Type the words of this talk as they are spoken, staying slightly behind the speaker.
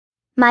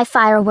My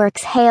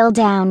fireworks hail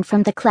down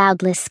from the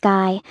cloudless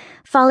sky,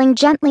 falling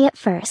gently at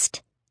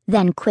first,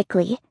 then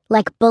quickly,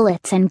 like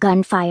bullets and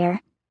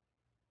gunfire.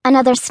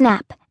 Another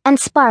snap, and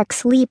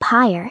sparks leap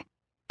higher,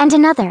 and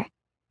another,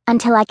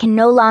 until I can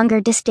no longer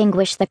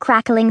distinguish the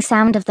crackling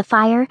sound of the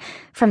fire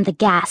from the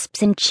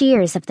gasps and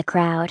cheers of the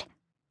crowd.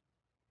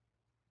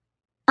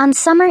 On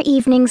summer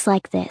evenings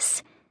like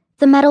this,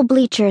 the metal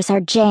bleachers are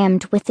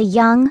jammed with the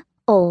young,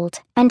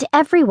 old, and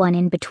everyone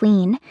in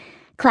between,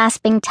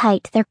 clasping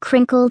tight their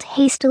crinkled,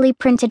 hastily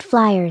printed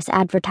flyers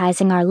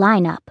advertising our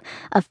lineup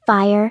of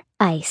fire,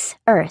 ice,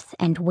 earth,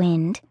 and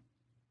wind.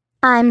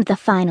 I'm the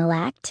final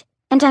act,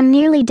 and I'm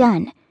nearly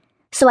done,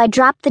 so I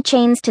drop the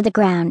chains to the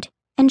ground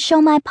and show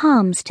my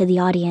palms to the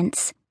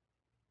audience.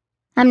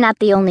 I'm not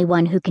the only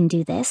one who can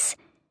do this,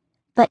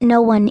 but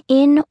no one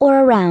in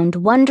or around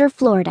Wonder,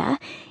 Florida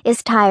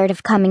is tired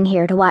of coming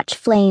here to watch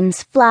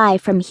flames fly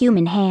from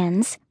human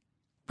hands,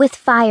 with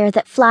fire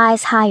that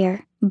flies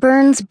higher,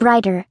 burns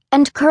brighter,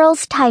 and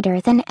curls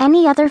tighter than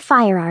any other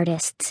fire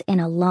artists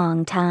in a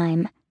long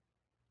time.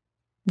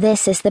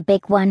 This is the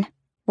big one.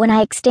 When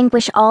I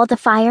extinguish all the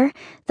fire,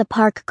 the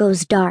park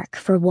goes dark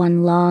for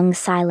one long,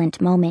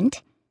 silent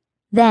moment.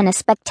 Then a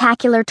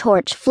spectacular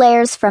torch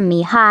flares from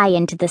me high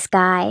into the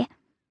sky.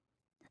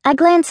 I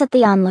glance at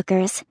the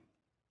onlookers.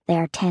 They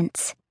are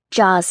tense,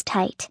 jaws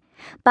tight,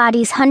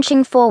 bodies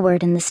hunching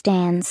forward in the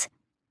stands.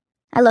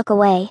 I look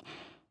away,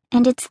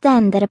 and it's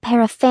then that a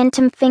pair of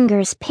phantom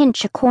fingers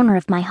pinch a corner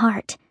of my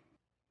heart.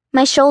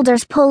 My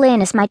shoulders pull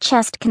in as my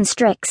chest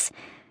constricts.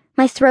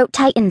 My throat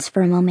tightens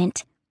for a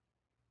moment.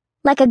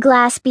 Like a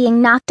glass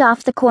being knocked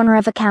off the corner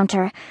of a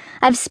counter,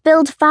 I've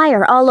spilled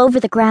fire all over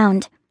the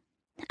ground.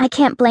 I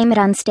can't blame it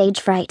on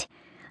stage fright.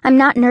 I'm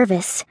not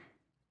nervous.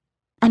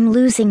 I'm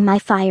losing my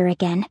fire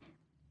again.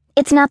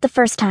 It's not the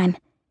first time.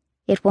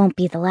 It won't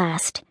be the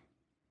last.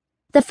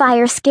 The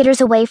fire skitters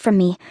away from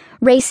me,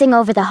 racing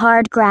over the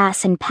hard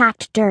grass and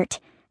packed dirt,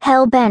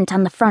 hell-bent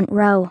on the front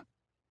row.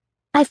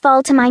 I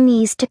fall to my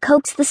knees to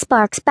coax the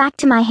sparks back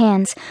to my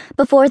hands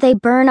before they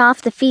burn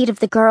off the feet of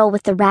the girl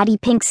with the ratty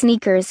pink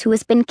sneakers who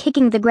has been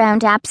kicking the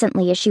ground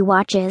absently as she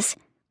watches.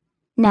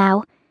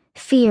 Now,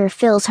 fear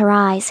fills her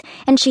eyes,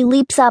 and she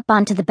leaps up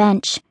onto the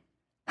bench.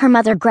 Her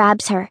mother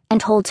grabs her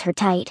and holds her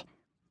tight.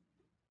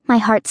 My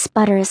heart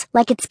sputters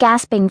like it's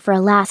gasping for a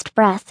last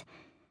breath.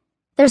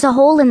 There's a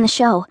hole in the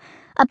show,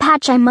 a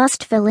patch I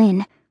must fill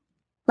in.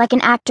 Like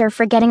an actor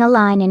forgetting a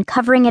line and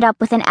covering it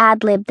up with an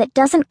ad-lib that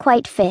doesn't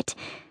quite fit,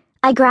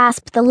 I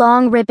grasp the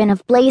long ribbon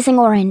of blazing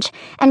orange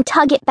and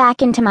tug it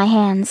back into my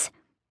hands,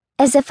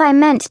 as if I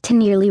meant to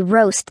nearly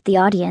roast the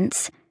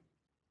audience.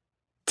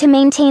 To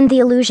maintain the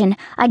illusion,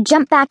 I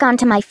jump back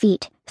onto my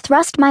feet,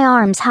 thrust my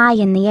arms high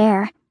in the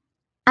air.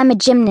 I'm a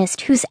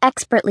gymnast who's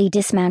expertly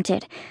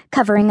dismounted,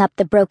 covering up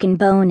the broken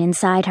bone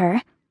inside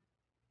her.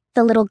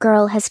 The little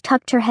girl has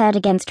tucked her head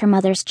against her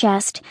mother's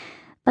chest,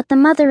 but the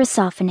mother is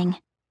softening.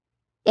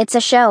 It's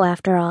a show,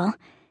 after all,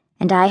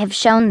 and I have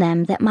shown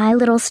them that my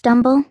little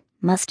stumble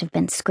must have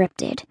been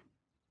scripted.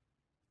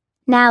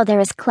 Now there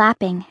is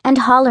clapping and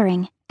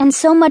hollering, and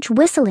so much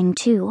whistling,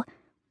 too.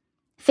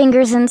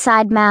 Fingers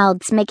inside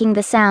mouths making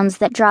the sounds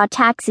that draw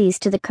taxis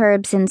to the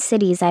curbs in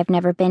cities I've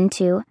never been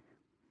to.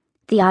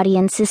 The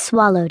audience is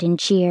swallowed in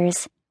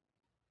cheers.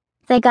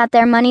 They got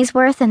their money's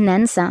worth and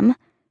then some.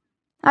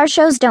 Our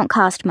shows don't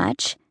cost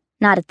much,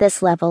 not at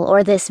this level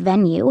or this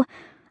venue.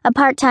 A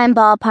part-time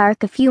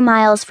ballpark a few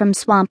miles from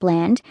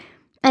swampland,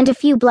 and a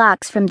few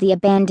blocks from the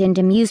abandoned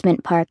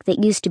amusement park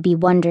that used to be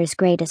Wonder's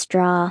greatest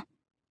draw.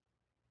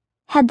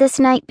 Had this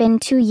night been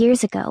 2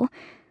 years ago,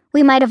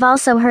 we might have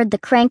also heard the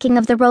cranking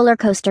of the roller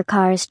coaster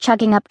cars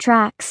chugging up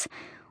tracks,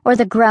 or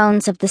the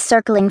groans of the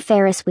circling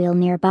Ferris wheel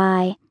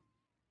nearby.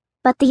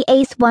 But the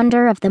 8th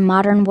wonder of the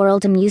modern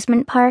world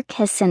amusement park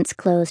has since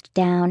closed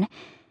down,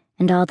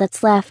 and all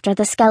that's left are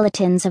the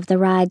skeletons of the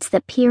rides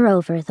that peer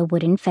over the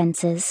wooden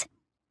fences.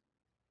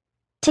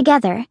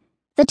 Together,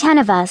 the 10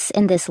 of us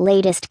in this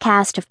latest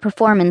cast of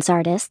performance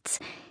artists,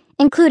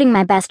 including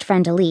my best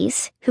friend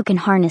Elise, who can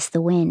harness the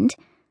wind,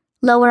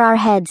 lower our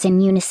heads in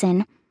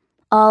unison,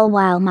 all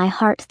while my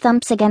heart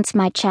thumps against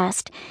my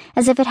chest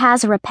as if it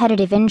has a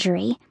repetitive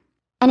injury,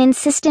 an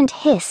insistent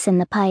hiss in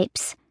the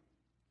pipes.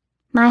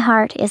 My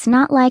heart is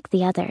not like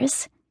the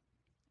others.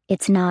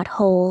 It's not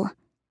whole.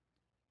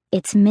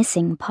 It's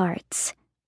missing parts.